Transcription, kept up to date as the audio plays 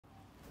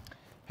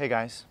Hey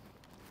guys,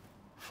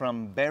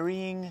 from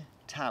burying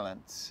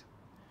talents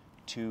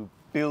to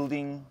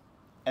building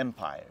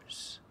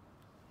empires,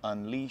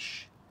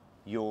 unleash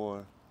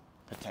your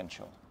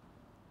potential.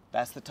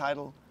 That's the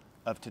title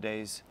of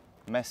today's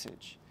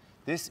message.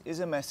 This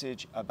is a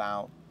message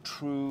about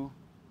true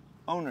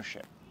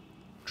ownership.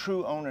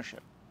 True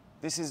ownership.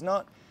 This is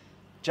not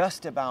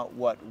just about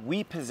what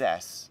we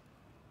possess,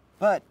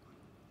 but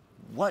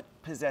what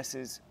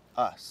possesses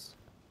us.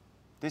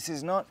 This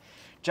is not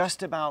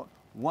just about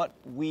what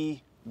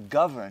we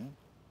govern,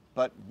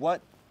 but what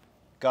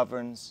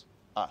governs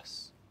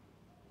us.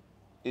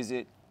 Is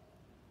it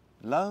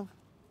love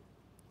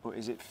or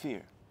is it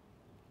fear?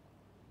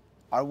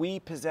 Are we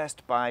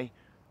possessed by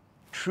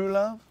true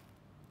love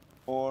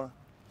or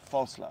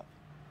false love?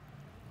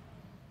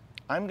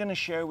 I'm going to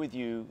share with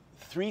you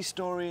 3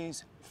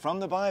 stories from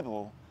the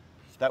Bible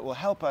that will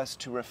help us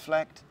to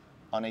reflect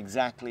on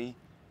exactly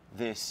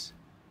this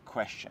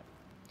question.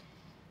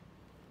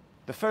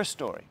 The first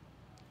story.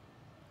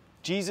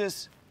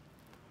 Jesus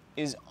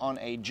is on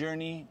a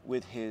journey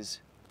with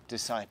his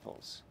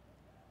disciples.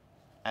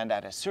 And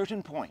at a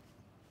certain point,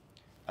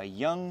 a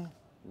young,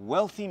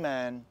 wealthy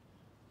man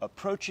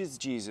approaches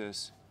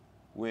Jesus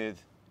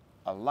with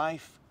a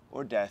life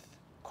or death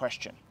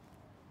question.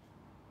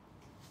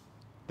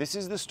 This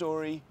is the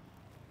story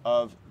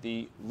of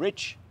the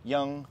rich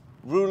young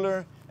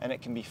ruler, and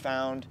it can be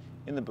found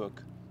in the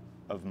book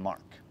of Mark.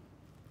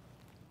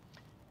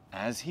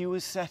 As he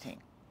was setting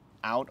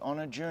out on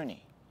a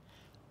journey,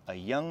 a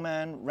young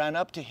man ran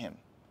up to him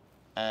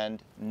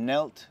and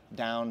knelt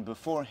down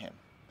before him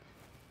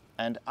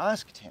and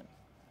asked him,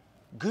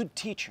 "Good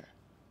teacher,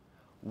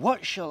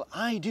 what shall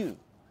I do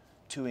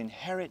to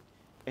inherit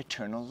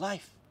eternal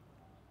life?"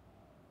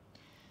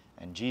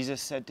 And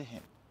Jesus said to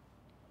him,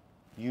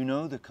 "You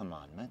know the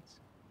commandments.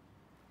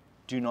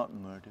 Do not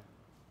murder.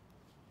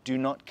 Do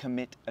not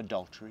commit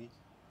adultery.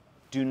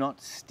 Do not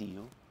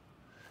steal.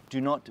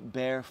 Do not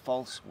bear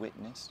false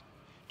witness.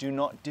 Do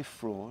not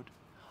defraud.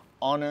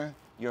 Honor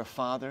your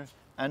father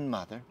and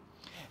mother."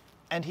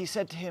 And he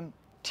said to him,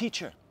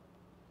 "Teacher,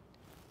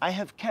 I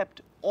have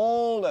kept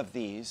all of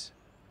these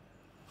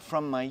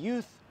from my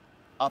youth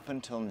up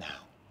until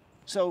now."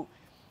 So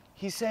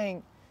he's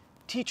saying,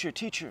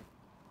 teacher,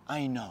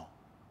 I know.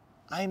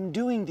 I'm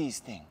doing these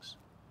things.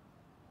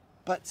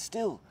 But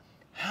still,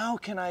 how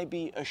can I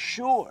be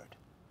assured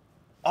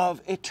of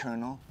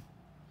eternal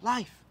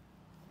life?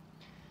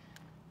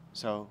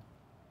 So,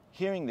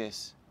 hearing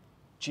this,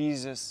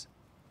 Jesus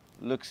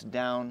looks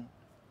down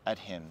at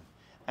him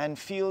and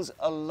feels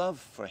a love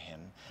for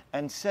him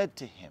and said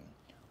to him,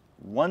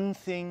 "One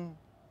thing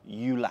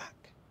you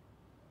lack.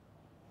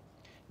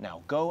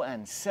 Now go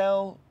and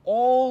sell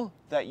all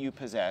that you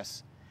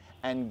possess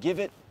and give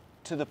it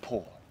to the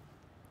poor,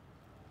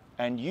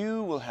 and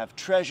you will have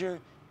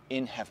treasure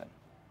in heaven.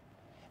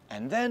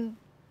 And then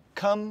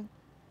come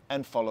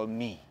and follow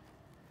me."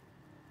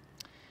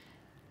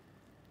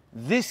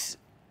 This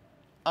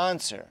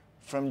answer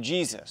from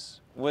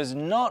Jesus was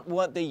not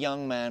what the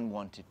young man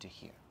wanted to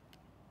hear.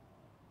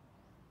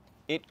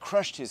 It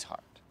crushed his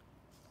heart,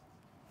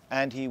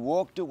 and he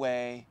walked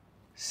away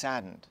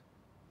saddened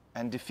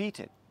and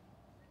defeated.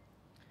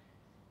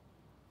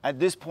 At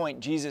this point,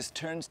 Jesus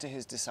turns to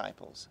his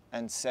disciples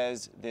and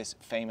says this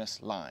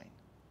famous line.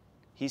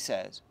 He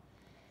says,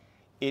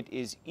 "It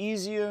is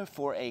easier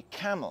for a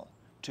camel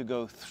to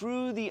go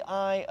through the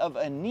eye of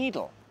a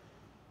needle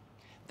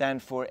than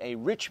for a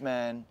rich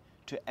man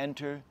to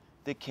enter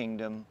the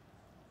kingdom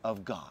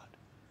of God."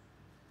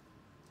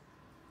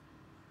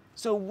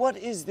 So what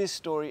is this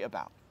story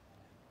about?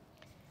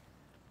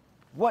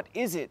 What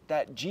is it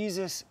that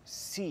Jesus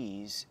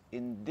sees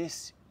in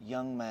this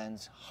young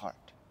man's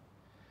heart?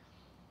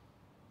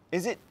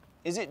 Is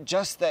it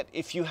just that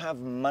if you have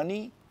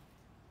money,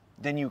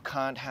 then you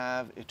can't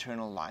have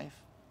eternal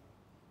life?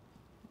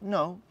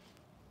 No,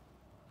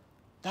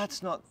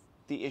 that's not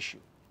the issue.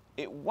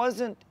 It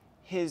wasn't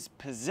his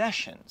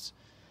possessions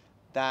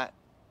that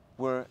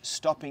were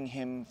stopping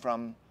him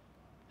from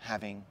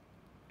having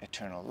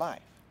eternal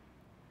life.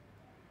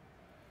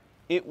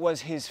 It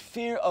was his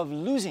fear of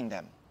losing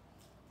them.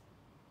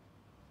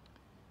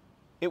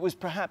 It was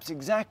perhaps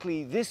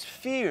exactly this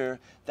fear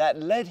that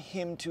led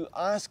him to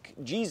ask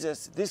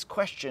Jesus this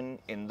question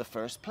in the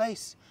first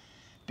place.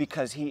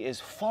 Because he is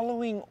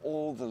following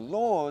all the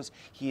laws,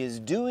 he is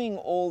doing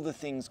all the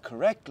things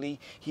correctly,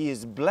 he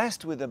is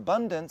blessed with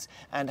abundance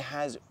and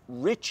has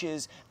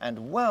riches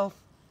and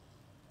wealth.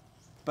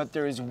 But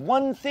there is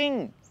one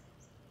thing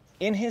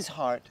in his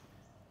heart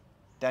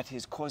that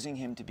is causing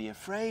him to be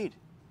afraid.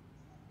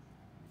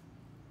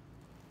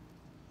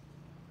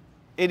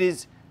 It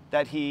is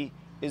that he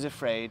is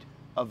afraid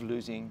of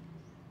losing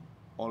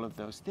all of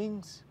those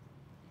things.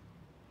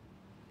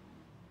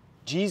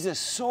 Jesus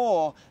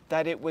saw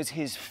that it was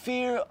his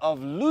fear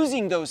of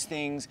losing those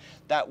things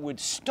that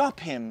would stop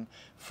him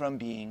from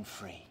being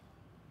free.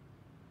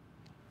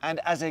 And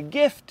as a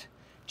gift,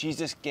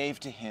 Jesus gave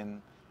to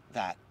him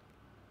that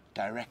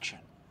direction.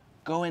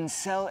 Go and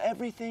sell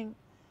everything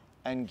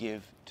and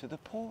give to the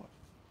poor.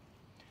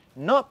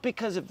 not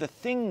because of the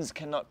things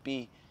cannot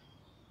be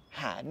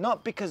had,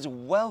 not because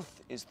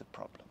wealth is the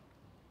problem,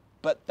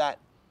 but that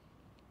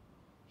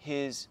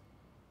his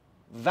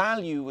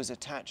value was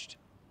attached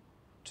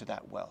to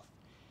that wealth.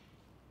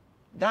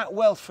 That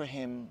wealth for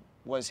him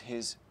was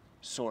his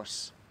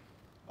source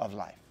of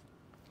life.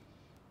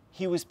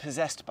 He was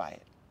possessed by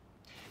it.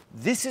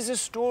 This is a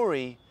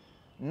story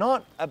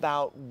not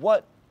about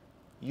what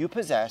you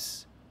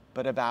possess,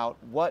 but about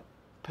what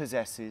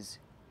possesses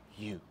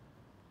you.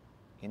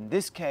 In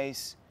this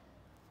case,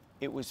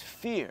 it was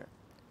fear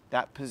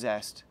that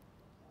possessed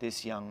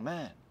this young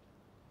man.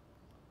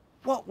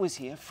 What was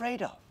he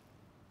afraid of?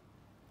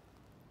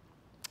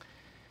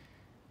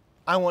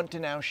 I want to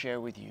now share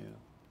with you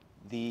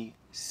the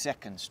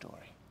second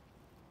story.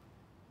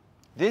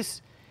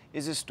 This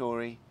is a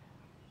story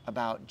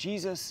about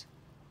Jesus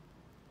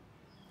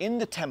in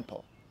the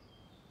temple,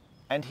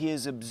 and he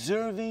is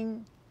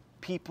observing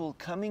people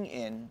coming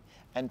in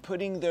and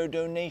putting their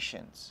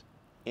donations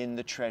in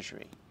the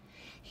treasury.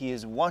 He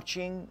is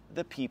watching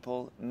the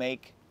people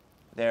make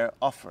their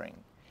offering,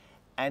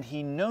 and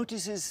he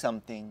notices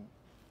something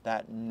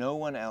that no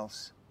one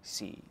else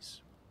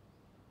sees.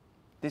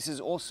 This is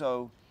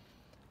also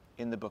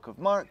in the book of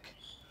Mark,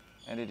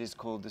 and it is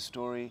called the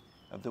story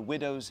of the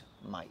widow's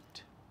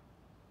mite.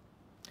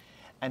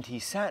 And he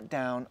sat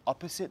down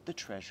opposite the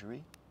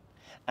treasury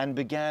and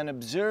began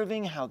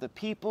observing how the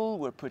people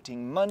were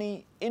putting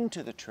money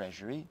into the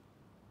treasury,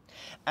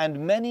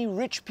 and many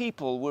rich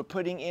people were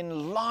putting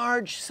in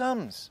large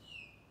sums.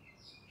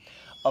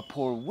 A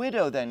poor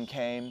widow then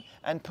came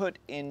and put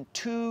in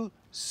 2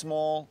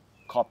 small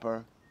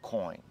copper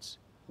coins,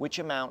 which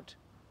amount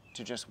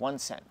to just 1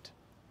 cent.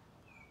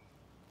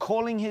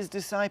 Calling his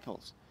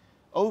disciples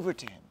over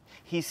to him,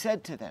 he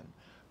said to them,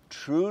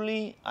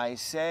 "Truly I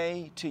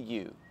say to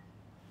you,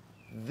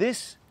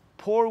 this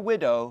poor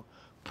widow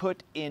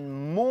put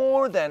in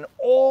more than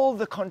all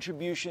the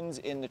contributions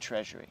in the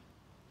treasury.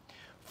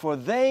 For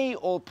they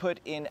all put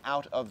in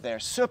out of their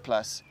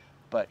surplus,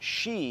 but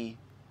she,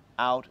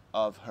 out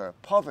of her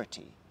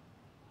poverty,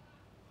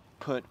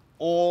 put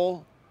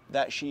all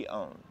that she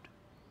owned,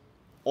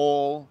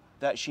 all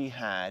that she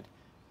had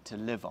to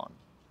live on."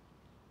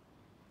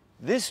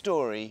 This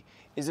story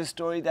is a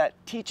story that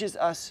teaches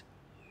us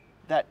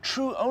that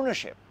true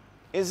ownership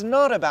is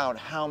not about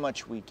how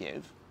much we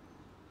give,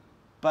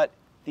 but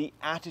the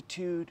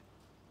attitude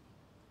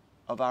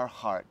of our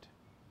heart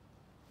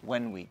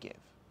when we give,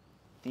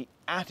 the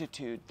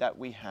attitude that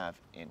we have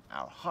in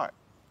our heart.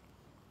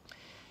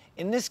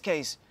 In this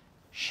case,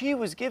 she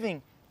was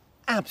giving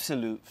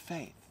absolute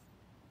faith,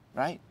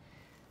 right?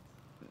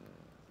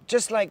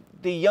 Just like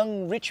the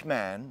young rich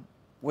man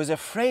was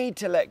afraid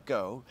to let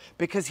go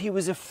because he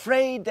was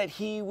afraid that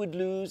he would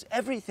lose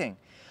everything.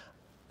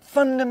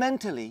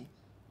 Fundamentally,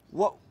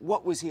 what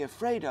was he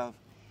afraid of?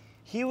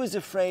 He was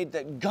afraid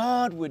that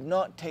God would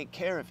not take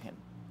care of him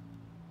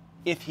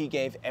if he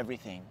gave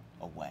everything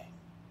away.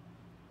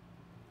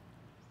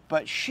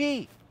 But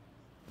she,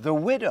 the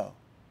widow,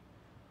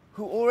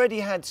 who already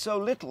had so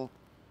little,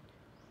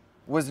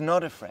 was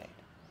not afraid.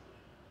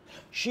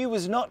 She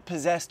was not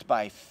possessed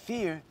by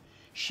fear.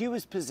 She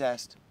was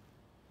possessed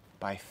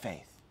by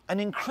faith, an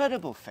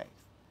incredible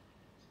faith.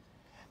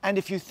 And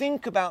if you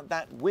think about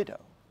that widow,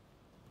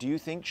 do you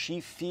think she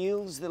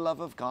feels the love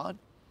of God?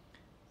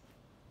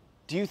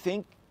 Do you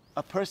think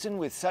a person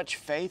with such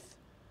faith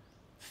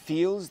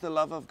feels the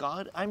love of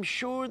God? I'm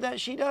sure that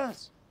she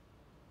does.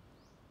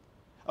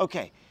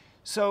 Okay,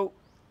 so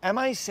am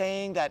I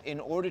saying that in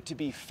order to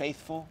be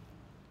faithful,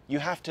 you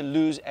have to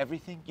lose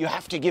everything? You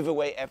have to give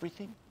away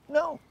everything?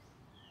 No.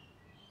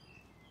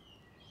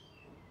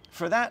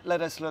 For that,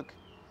 let us look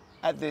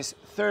at this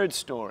third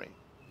story.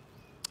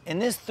 In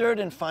this third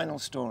and final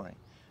story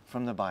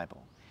from the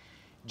Bible,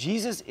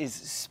 Jesus is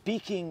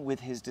speaking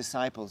with his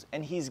disciples,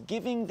 and he's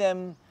giving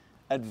them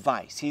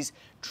advice. He's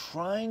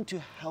trying to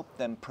help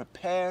them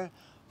prepare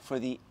for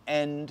the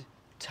end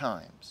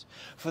times,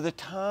 for the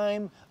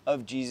time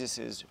of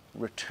Jesus'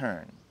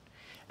 return.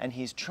 And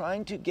he's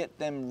trying to get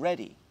them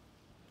ready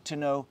to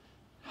know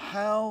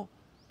how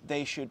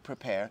they should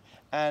prepare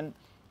and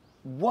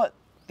what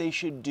they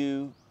should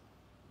do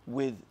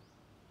with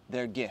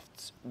their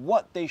gifts,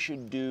 what they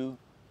should do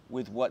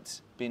with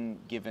what's been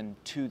given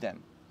to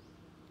them.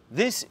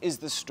 This is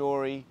the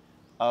story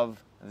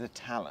of the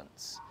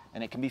talents,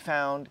 and it can be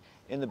found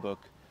in the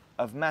book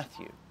of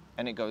Matthew,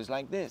 and it goes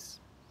like this.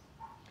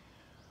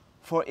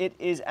 For it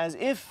is as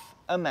if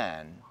a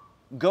man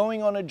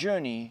going on a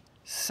journey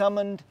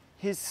summoned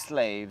his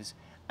slaves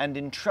and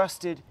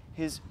entrusted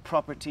his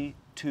property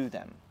to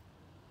them.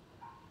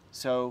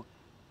 So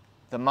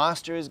the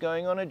master is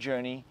going on a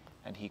journey,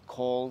 and he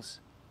calls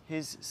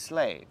his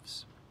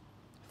slaves,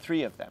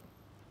 3 of them,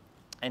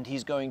 and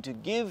he's going to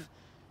give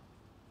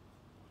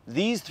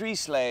these 3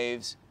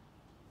 slaves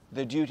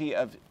the duty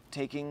of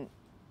taking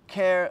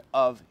care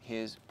of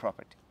his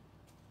property.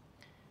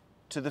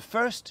 To the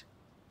first,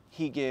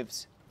 he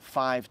gives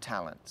 5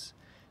 talents.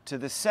 To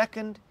the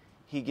second,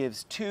 he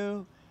gives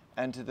 2,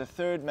 and to the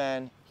third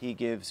man, he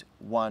gives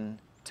 1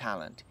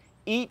 talent,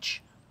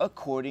 each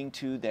according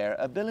to their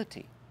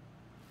ability.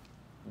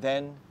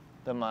 Then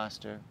the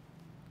master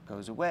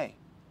goes away.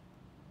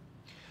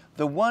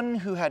 The one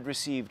who had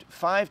received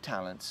 5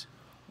 talents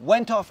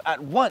went off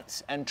at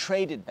once and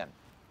traded them.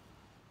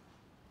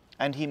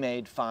 And he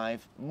made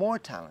 5 more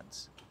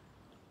talents.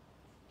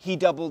 He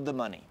doubled the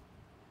money.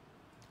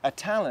 A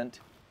talent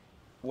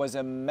was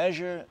a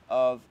measure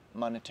of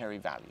monetary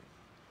value.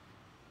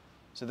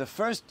 So the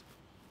first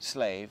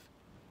slave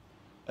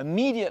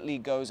immediately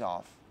goes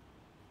off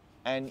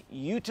and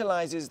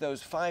utilizes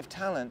those 5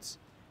 talents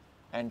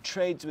and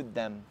trades with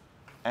them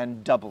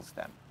and doubles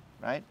them,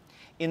 right?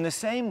 In the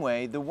same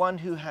way, the one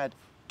who had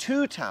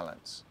 2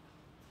 talents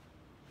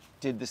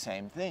did the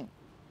same thing.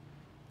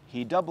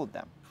 He doubled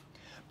them.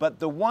 But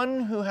the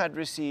one who had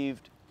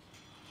received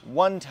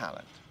 1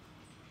 talent,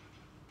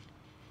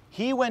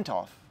 he went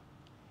off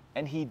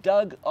and he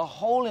dug a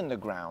hole in the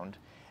ground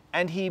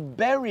and he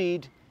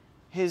buried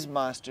his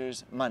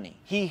master's money.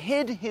 He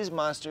hid his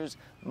master's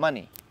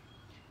money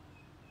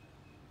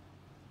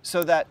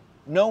so that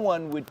no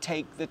one would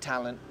take the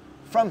talent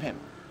from him.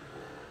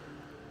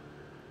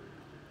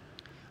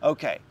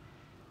 Okay,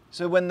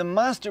 so when the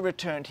master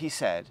returned, he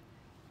said,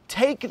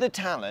 "Take the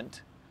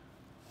talent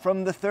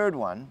from the 3rd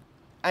one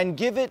and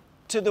give it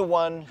to the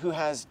one who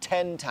has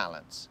 10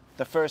 talents,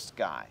 the first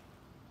guy.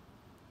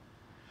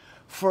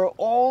 For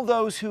all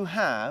those who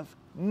have,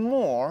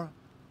 more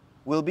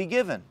will be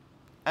given,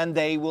 and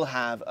they will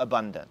have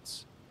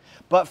abundance.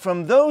 But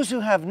from those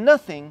who have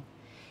nothing,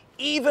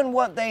 even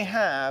what they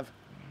have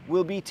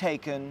will be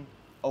taken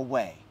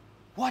away."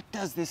 What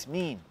does this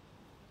mean?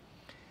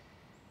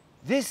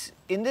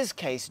 In this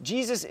case,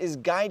 Jesus is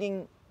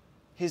guiding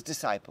his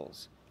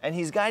disciples, and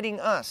he's guiding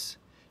us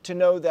to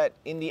know that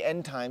in the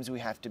end times we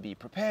have to be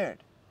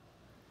prepared.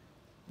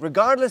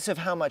 Regardless of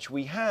how much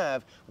we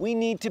have, we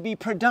need to be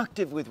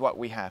productive with what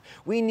we have.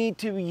 We need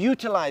to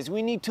utilize,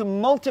 we need to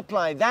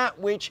multiply that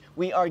which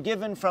we are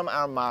given from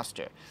our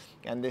Master.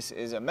 And this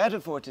is a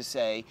metaphor to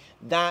say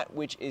that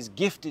which is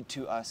gifted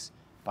to us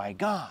by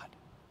God.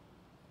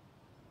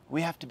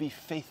 We have to be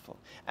faithful,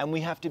 and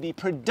we have to be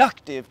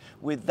productive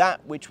with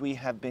that which we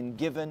have been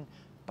given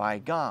by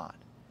God.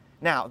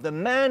 Now, the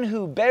man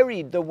who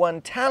buried the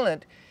 1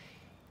 talent,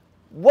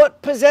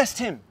 what possessed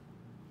him?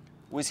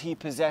 Was he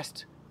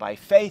possessed by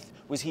faith?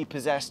 Was he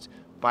possessed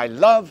by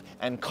love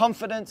and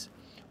confidence?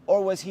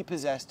 Or was he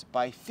possessed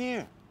by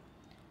fear?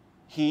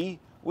 He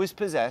was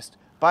possessed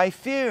by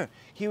fear.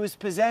 He was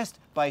possessed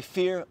by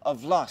fear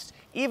of loss.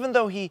 Even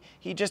though he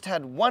just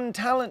had 1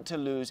 talent to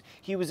lose,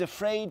 he was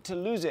afraid to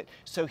lose it,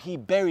 so he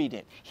buried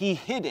it. He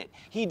hid it.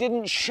 He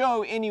didn't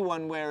show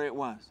anyone where it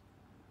was.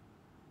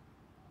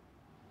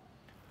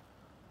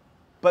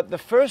 But the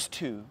first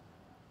 2,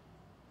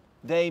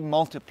 they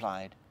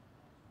multiplied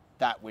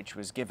that which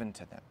was given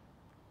to them.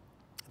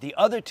 The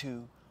other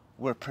 2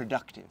 were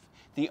productive.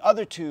 The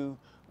other 2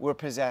 were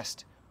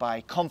possessed by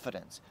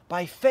confidence,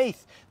 by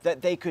faith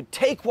that they could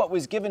take what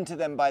was given to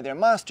them by their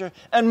master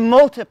and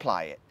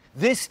multiply it.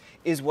 This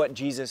is what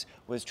Jesus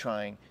was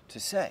trying to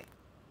say.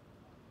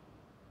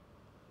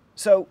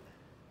 So,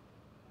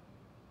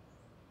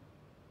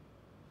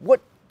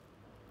 what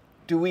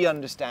do we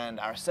understand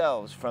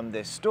ourselves from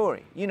this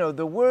story? You know,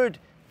 the word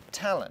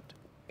talent,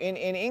 in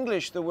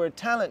English, the word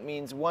talent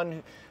means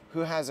one who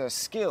has a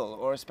skill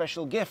or a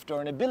special gift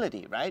or an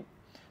ability, right?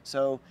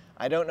 So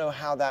I don't know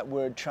how that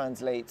word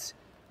translates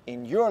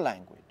in your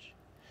language,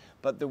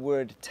 but the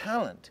word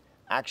talent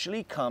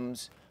actually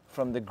comes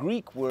from the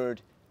Greek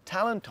word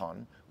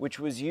talenton, which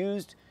was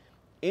used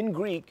in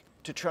Greek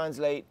to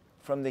translate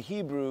from the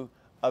Hebrew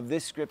of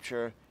this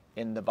scripture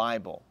in the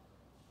Bible.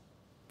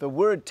 The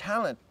word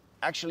talent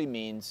actually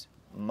means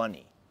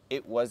money.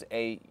 It was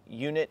a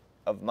unit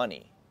of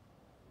money.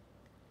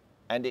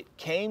 And it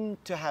came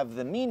to have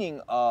the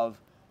meaning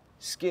of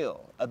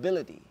skill,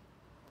 ability,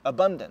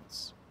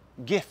 abundance,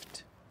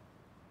 gift.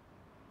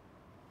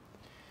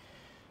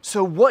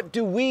 So what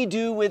do we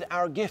do with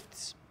our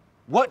gifts?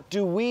 What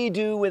do we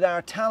do with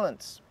our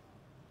talents?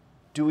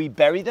 Do we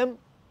bury them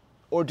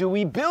or do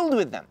we build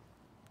with them?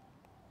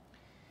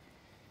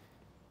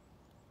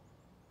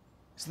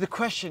 So the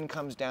question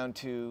comes down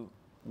to,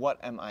 what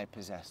am I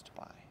possessed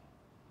by?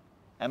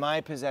 Am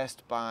I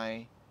possessed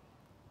by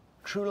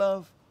true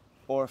love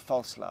or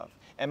false love?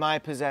 Am I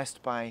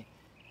possessed by,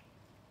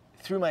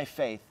 through my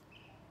faith,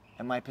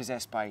 am I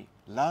possessed by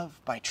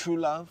love, by true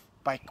love,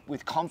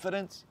 with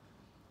confidence?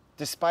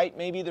 Despite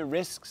maybe the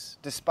risks,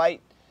 despite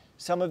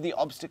some of the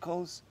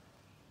obstacles?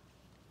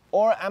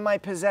 Or am I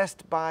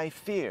possessed by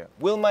fear?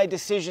 Will my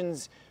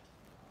decisions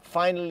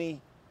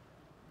finally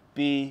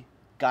be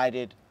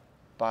guided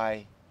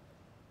by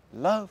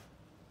love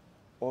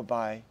or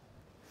by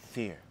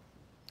fear?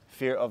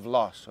 Fear of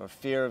loss, or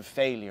fear of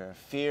failure,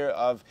 fear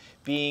of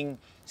being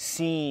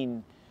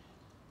seen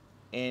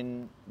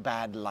in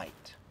bad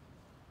light,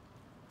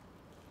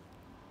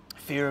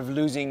 fear of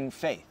losing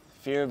faith,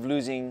 fear of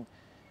losing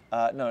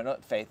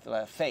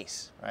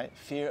face, right?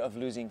 Fear of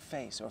losing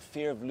face, or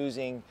fear of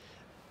losing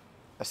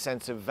a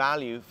sense of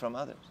value from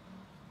others.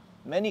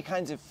 Many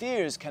kinds of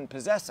fears can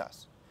possess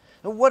us.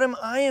 What am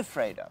I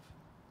afraid of?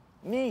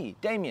 Me,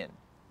 Damien.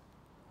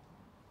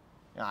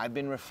 Now, I've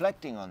been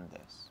reflecting on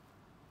this.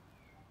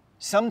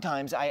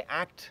 Sometimes I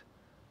act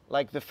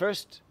like the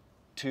first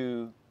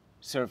two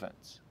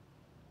servants.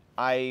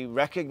 I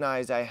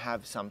recognize I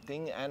have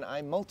something and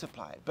I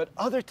multiply it. But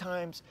other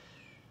times,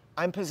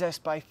 I'm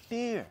possessed by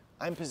fear.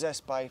 I'm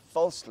possessed by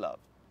false love.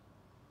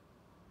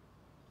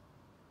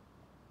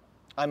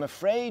 I'm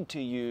afraid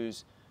to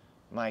use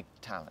my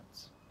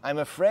talents. I'm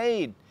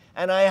afraid,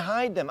 and I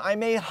hide them. I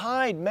may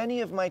hide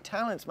many of my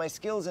talents, my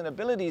skills and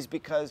abilities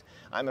because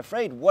I'm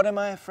afraid. What am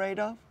I afraid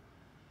of?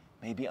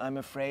 Maybe I'm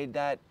afraid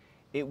that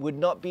it would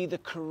not be the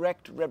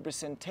correct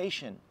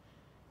representation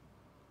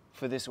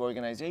for this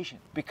organization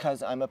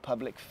because I'm a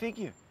public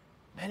figure.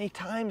 Many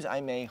times I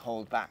may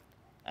hold back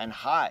and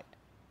hide.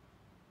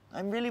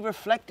 I'm really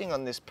reflecting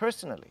on this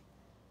personally.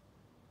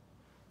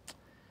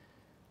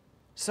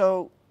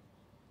 So,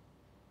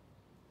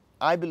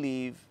 I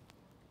believe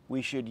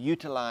we should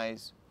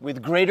utilize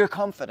with greater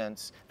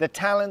confidence the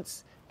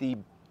talents, the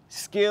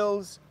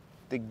skills,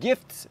 the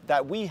gifts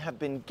that we have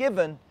been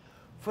given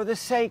for the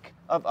sake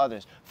of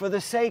others, for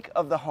the sake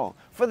of the whole,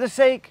 for the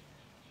sake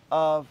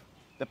of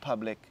the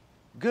public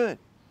good.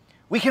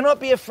 We cannot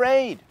be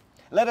afraid.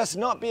 Let us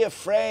not be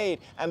afraid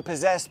and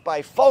possessed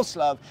by false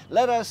love.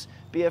 Let us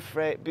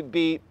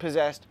be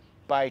possessed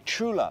by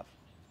true love.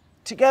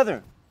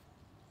 Together,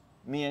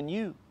 me and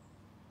you.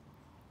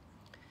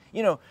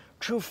 You know,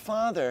 True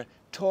Father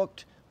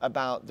talked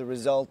about the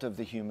result of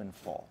the human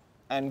fall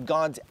and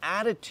God's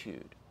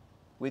attitude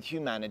with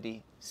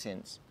humanity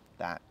since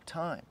that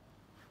time.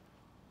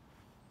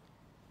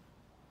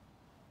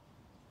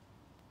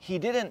 He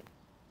didn't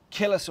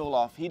kill us all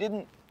off. He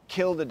didn't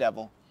kill the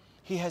devil.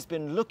 He has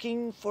been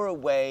looking for a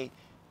way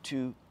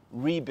to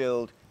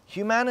rebuild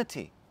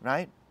humanity,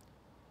 right?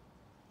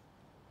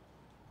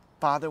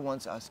 Father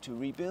wants us to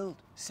rebuild,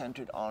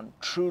 centered on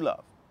true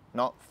love,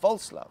 not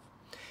false love.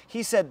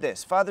 He said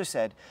this, Father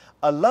said,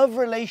 a love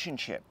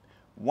relationship,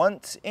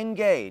 once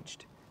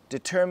engaged,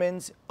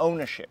 determines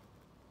ownership.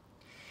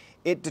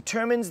 It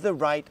determines the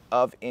right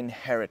of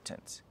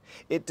inheritance.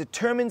 It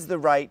determines the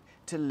right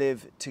to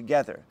live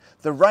together,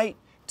 the right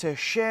to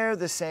share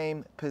the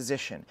same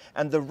position,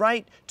 and the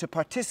right to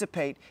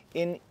participate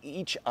in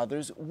each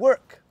other's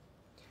work.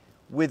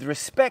 With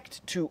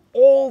respect to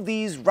all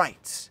these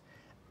rights,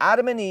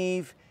 Adam and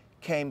Eve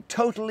came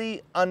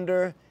totally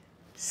under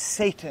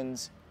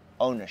Satan's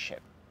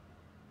ownership.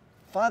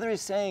 Father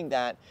is saying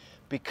that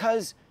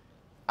because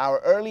our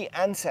early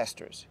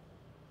ancestors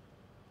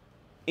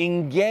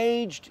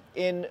engaged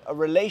in a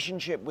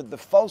relationship with the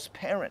false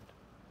parent,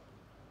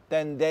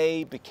 then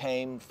they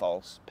became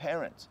false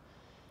parents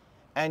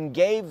and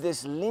gave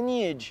this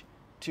lineage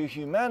to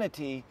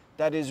humanity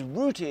that is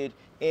rooted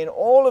in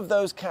all of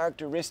those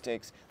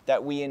characteristics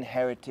that we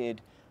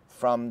inherited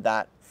from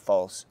that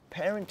false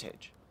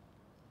parentage.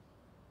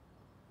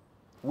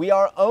 We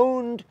are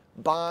owned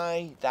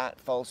by that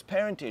false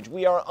parentage.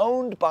 We are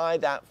owned by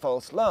that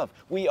false love.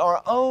 We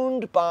are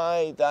owned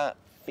by that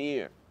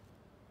fear.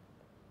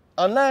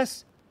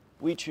 Unless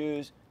we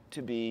choose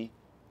to be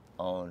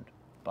owned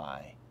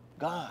by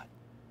God.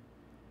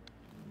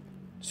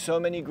 So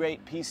many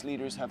great peace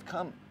leaders have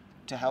come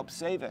to help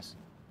save us,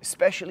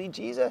 especially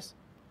Jesus,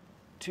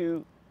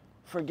 to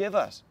forgive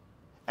us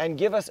and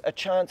give us a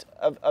chance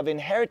of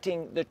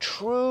inheriting the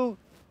true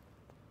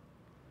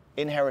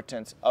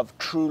inheritance of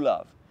true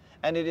love.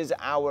 And it is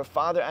our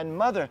father and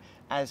mother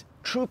as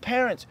true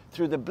parents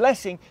through the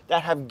blessing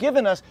that have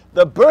given us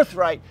the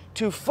birthright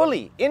to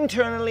fully,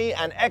 internally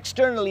and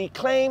externally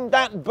claim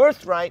that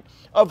birthright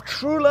of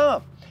true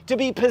love, to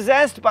be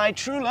possessed by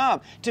true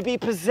love, to be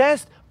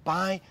possessed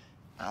by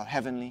our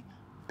heavenly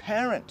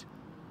parent.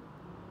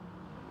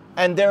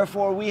 And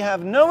therefore we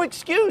have no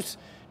excuse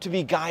to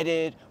be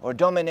guided or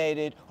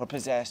dominated or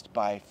possessed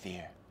by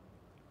fear.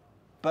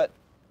 But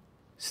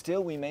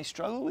still we may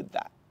struggle with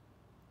that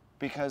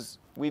because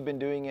we've been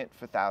doing it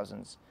for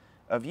thousands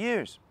of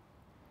years.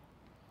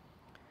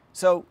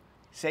 So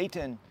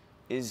Satan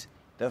is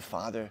the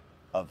father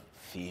of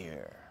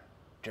fear,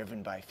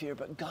 driven by fear,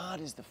 but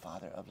God is the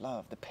father of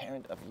love, the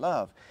parent of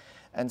love.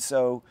 And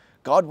so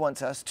God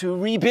wants us to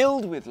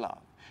rebuild with love,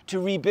 to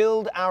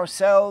rebuild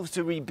ourselves,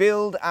 to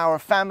rebuild our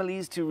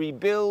families, to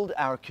rebuild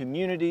our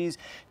communities,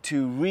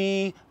 to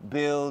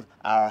rebuild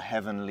our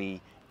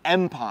heavenly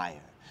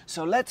empire.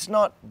 So let's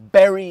not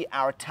bury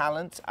our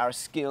talents, our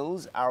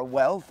skills, our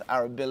wealth,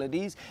 our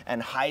abilities,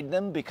 and hide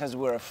them because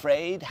we're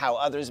afraid how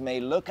others may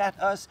look at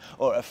us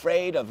or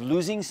afraid of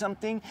losing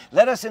something.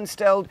 Let us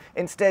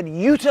instead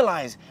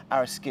utilize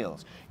our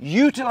skills,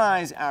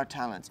 utilize our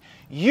talents,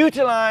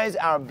 utilize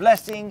our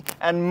blessing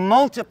and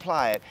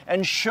multiply it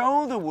and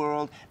show the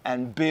world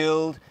and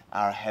build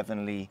our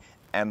heavenly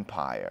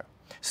empire.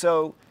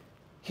 So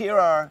here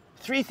are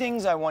 3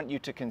 things I want you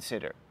to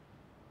consider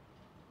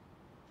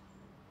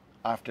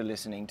after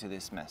listening to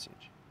this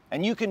message.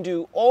 And you can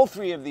do all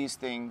 3 of these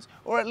things,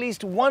 or at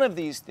least one of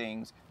these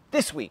things,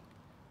 this week,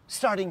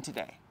 starting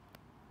today.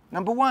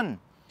 Number 1,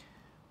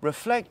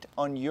 reflect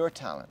on your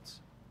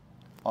talents,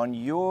 on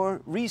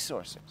your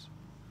resources,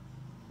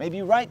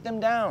 Maybe write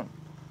them down.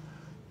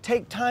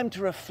 Take time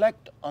to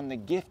reflect on the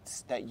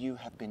gifts that you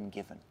have been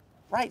given.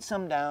 Write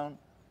some down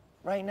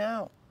right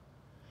now.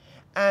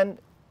 And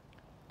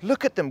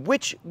look at them.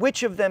 Which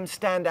of them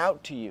stand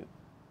out to you?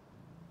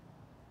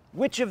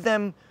 Which of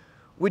them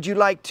would you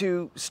like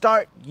to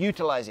start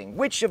utilizing?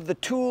 Which of the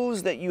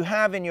tools that you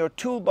have in your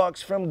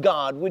toolbox from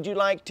God would you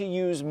like to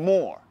use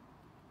more?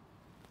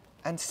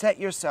 And set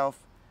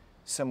yourself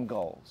some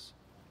goals.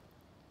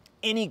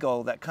 Any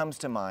goal that comes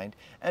to mind,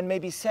 and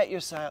maybe set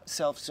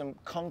yourself some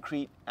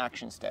concrete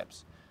action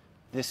steps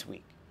this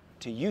week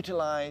to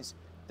utilize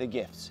the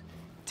gifts.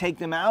 Take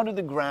them out of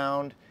the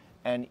ground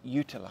and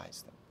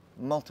utilize them.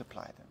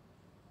 Multiply them.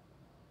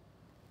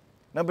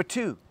 Number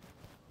 2,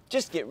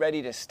 just get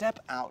ready to step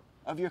out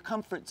of your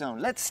comfort zone.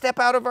 Let's step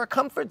out of our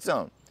comfort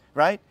zone,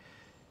 right?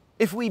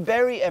 If we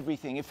bury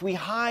everything, if we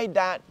hide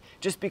that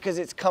just because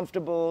it's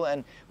comfortable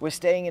and we're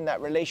staying in that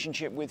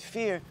relationship with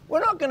fear, we're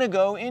not going to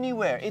go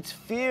anywhere. It's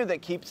fear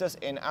that keeps us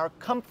in our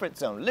comfort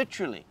zone,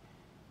 literally.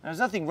 There's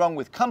nothing wrong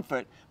with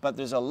comfort, but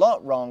there's a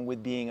lot wrong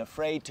with being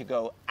afraid to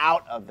go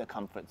out of the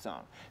comfort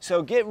zone.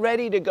 So get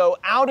ready to go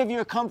out of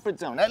your comfort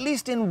zone, at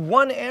least in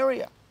one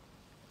area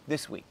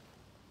this week.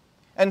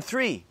 And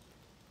 3,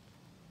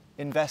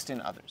 invest in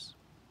others.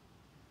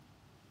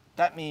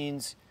 That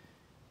means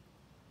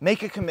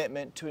make a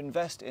commitment to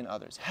invest in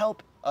others.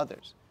 Help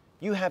others.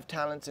 You have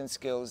talents and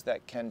skills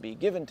that can be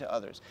given to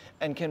others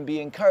and can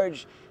be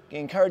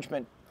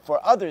encouragement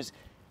for others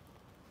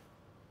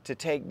to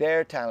take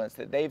their talents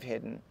that they've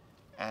hidden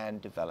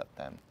and develop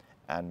them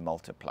and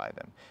multiply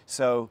them.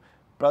 So,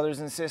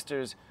 brothers and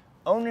sisters,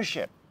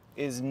 ownership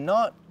is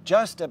not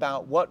just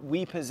about what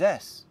we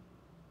possess.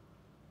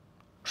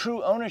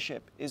 True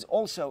ownership is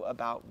also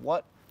about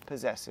what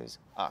possesses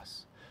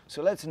us.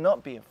 So let's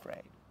not be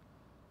afraid.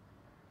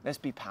 Let's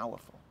be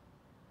powerful.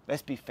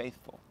 Let's be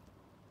faithful.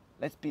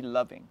 Let's be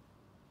loving.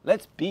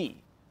 Let's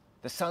be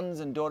the sons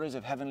and daughters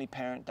of Heavenly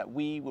Parent that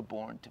we were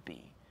born to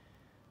be.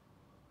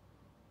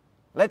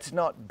 Let's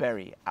not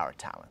bury our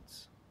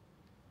talents.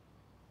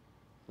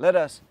 Let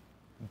us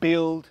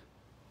build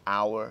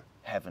our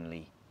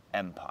heavenly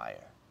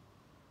empire.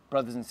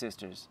 Brothers and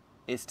sisters,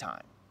 it's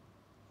time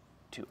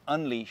to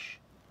unleash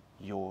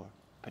your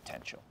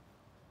potential.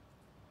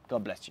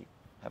 God bless you.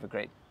 Have a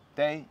great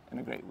day and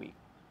a great week.